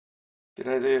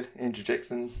G'day there, Andrew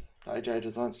Jackson, AJ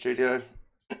Design Studio.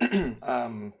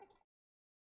 um,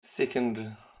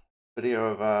 Second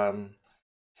video of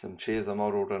some chairs I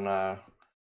modelled in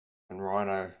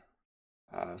Rhino,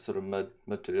 sort of mid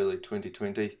to early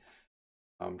 2020.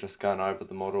 I'm just going over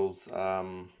the models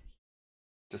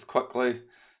just quickly,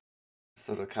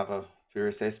 sort of cover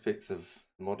various aspects of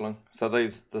the modelling. So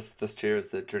this chair is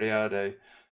the Driade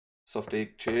soft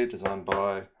egg chair designed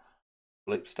by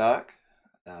Leap Stark.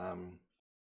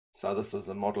 So this is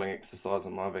a modelling exercise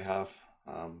on my behalf.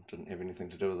 Didn't have anything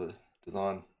to do with the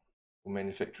design or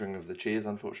manufacturing of the chairs,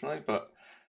 unfortunately, but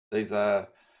these are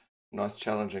nice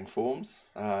challenging forms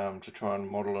to try and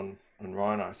model in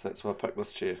Rhino, so that's why I picked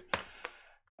this chair.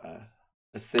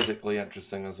 Aesthetically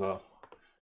interesting as well.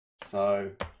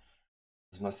 So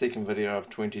this is my second video of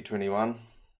 2021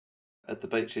 at the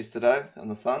beach yesterday in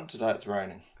the sun. Today it's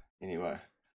raining. Anyway,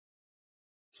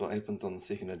 that's what happens on the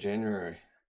 2nd of January.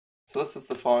 So this is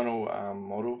the final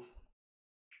model.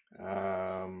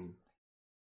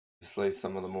 Obviously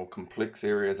some of the more complex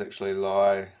areas actually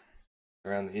lie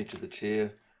around the edge of the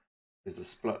chair. There's a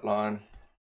split line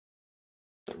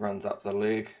that runs up the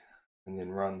leg and then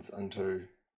runs into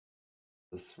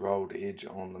this rolled edge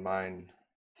on the main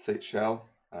seat shell.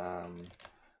 And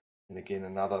again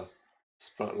another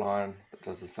split line that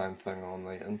does the same thing on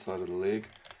the inside of the leg.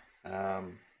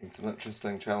 And some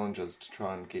interesting challenges to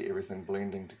try and get everything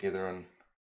blending together and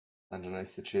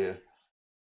underneath the chair.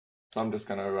 So I'm just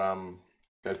going to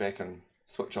go back and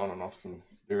switch on and off some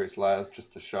various layers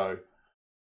just to show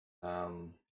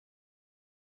some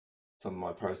of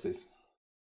my process.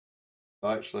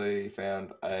 I actually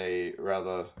found a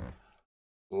rather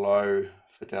low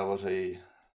fidelity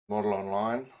model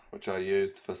online which I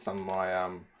used for some of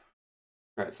my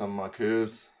create some of my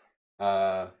curves,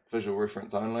 visual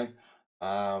reference only,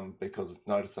 because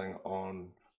noticing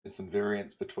there's some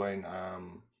variance between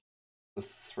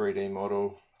this 3D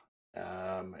model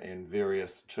and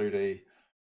various 2D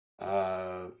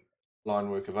line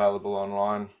work available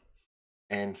online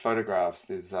and photographs.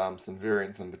 There's some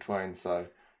variance in between, so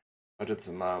I did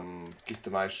some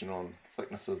guesstimation on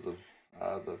thicknesses of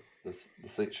the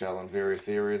seat shell in various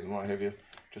areas and what have you,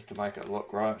 just to make it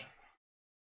look right.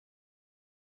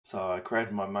 So I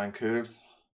created my main curves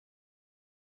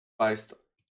based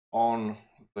on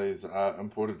these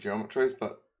imported geometries,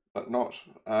 but not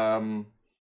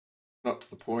to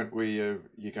the point where you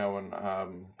go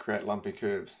and create lumpy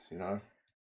curves. You know,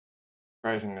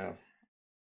 creating a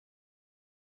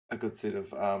good set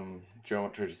of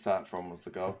geometry to start from was the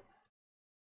goal.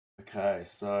 Okay,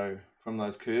 so from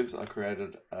those curves I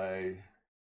created a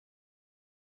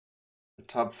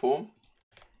tub form.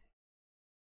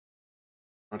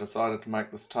 I decided to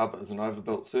make this tub as an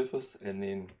overbuilt surface and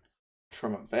then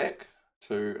trim it back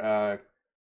to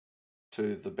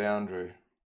the boundary,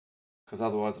 because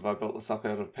otherwise if I built this up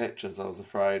out of patches I was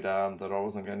afraid that I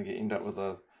wasn't going to end up with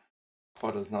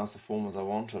quite as nice a form as I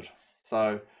wanted.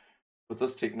 So with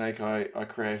this technique I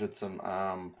created some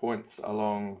points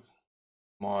along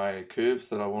my curves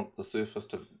that I want the surface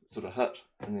to sort of hit,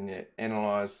 and then you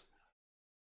analyze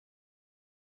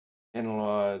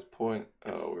point,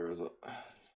 oh, where is it?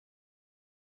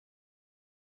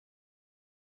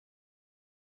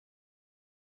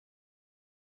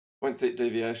 Point set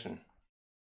deviation.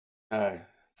 Okay,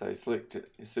 so you select your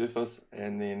surface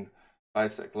and then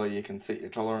basically you can set your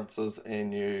tolerances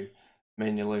and you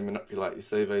manually manipulate your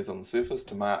CVs on the surface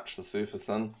to march the surface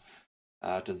in,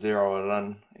 to zero it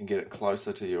in and get it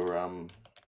closer to your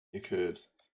curves.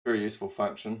 Very useful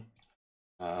function.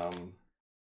 So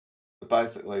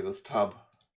basically this tub,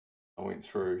 I went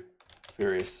through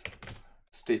various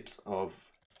steps of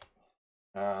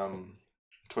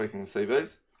tweaking the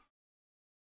CVs.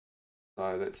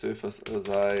 So that surface is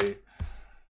a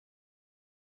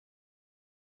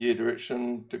U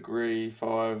direction degree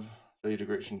 5, V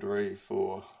direction degree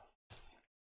 4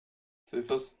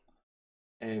 surface,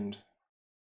 and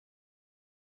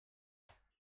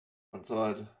one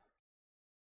side.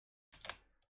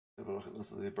 Have a look at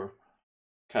this zebra.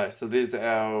 Okay, so there's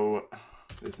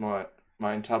my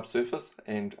main tub surface,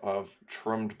 and I've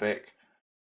trimmed back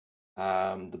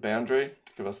the boundary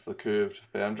to give us the curved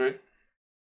boundary.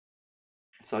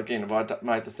 So again, if I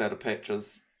made this out of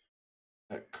patches,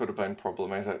 it could have been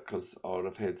problematic because I would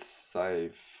have had, say,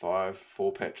 4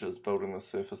 patches building the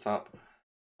surface up,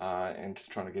 and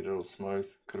just trying to get it all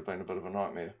smooth could have been a bit of a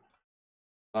nightmare.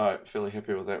 So fairly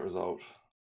happy with that result.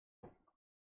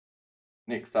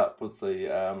 Next up was the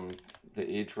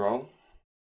edge roll.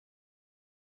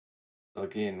 So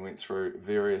again, went through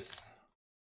various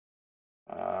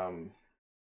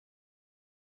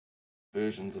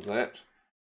versions of that.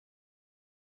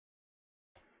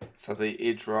 So the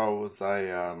edge roll was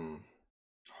a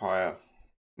higher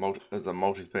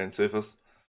multi-span surface,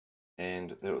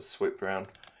 and that was swept around.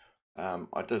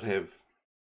 I did have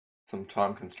some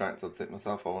time constraints I'd set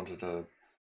myself. I wanted to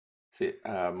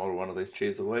model one of these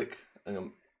chairs a week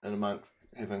in amongst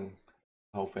having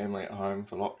the whole family at home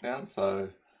for lockdown, so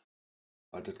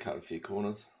I did cut a few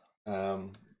corners.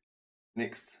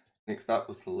 Next up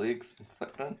was the legs and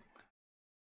sculpting.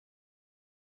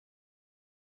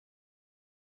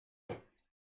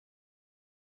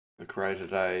 I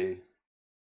created a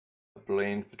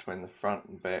blend between the front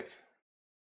and back,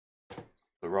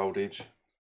 the rolled edge,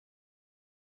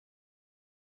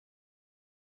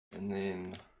 and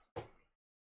then I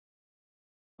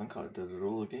think I did it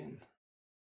all again.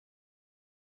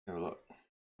 Have a look.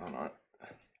 Oh no.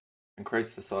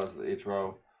 Increased the size of the edge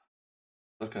roll,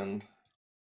 thickened,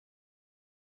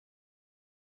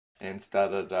 and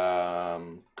started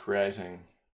creating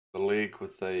the leg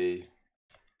with the, you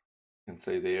can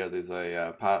see there's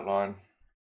a part line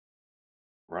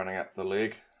running up the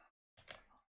leg,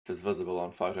 which is visible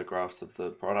on photographs of the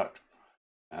product.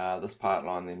 This part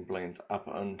line then blends up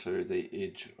into the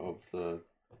edge of the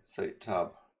seat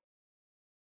tub.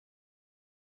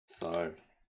 So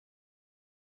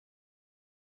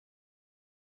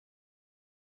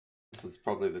this is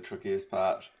probably the trickiest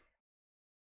part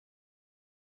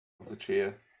of the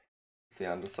chair. It's the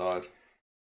underside,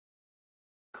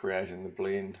 creating the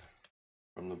blend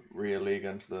from the rear leg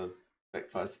into the back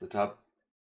face of the tub,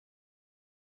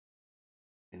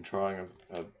 and trying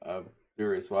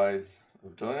various ways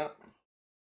of doing it,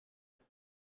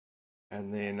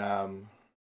 and then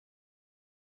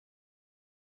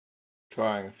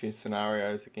trying a few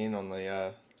scenarios again on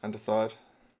the underside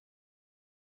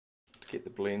to get the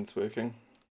blends working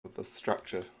with the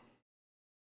structure.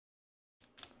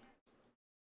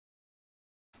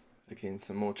 Again,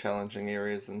 some more challenging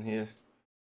areas in here.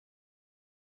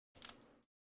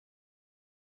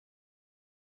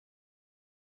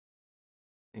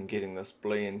 And getting this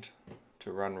blend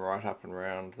to run right up and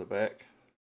around the back.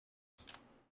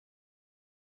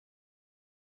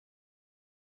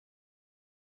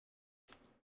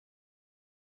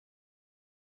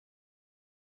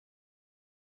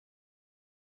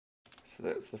 So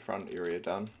that's the front area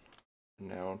done. And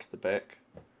now onto the back.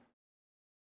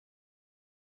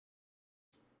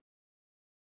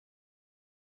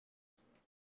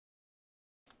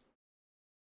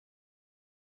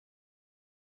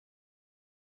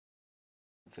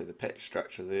 See the patch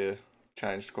structure there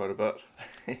changed quite a bit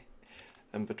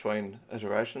in between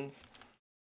iterations.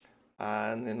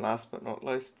 And then last but not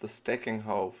least, the stacking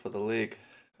hole for the leg.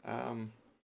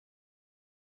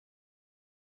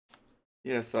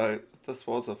 Yeah, so this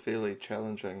was a fairly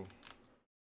challenging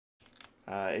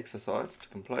exercise to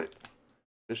complete,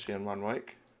 especially in 1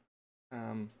 week.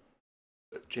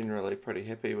 But generally pretty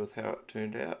happy with how it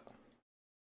turned out.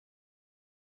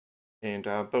 And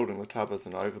building the tub as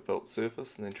an overbuilt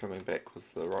surface and then trimming back was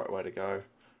the right way to go.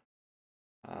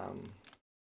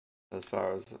 As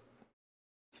far as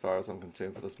I'm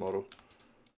concerned for this model.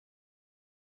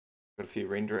 Got a few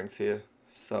renderings here,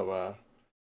 so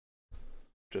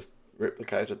just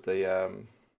replicated the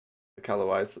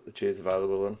colorways that the chair's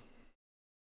available in.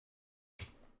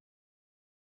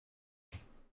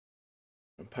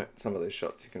 And some of these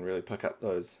shots you can really pick up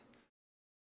those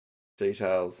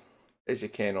details as you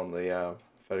can on the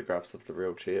photographs of the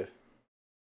real chair.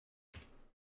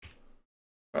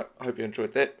 Right, I hope you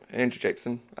enjoyed that. Andrew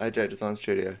Jackson, AJ Design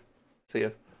Studio. See ya.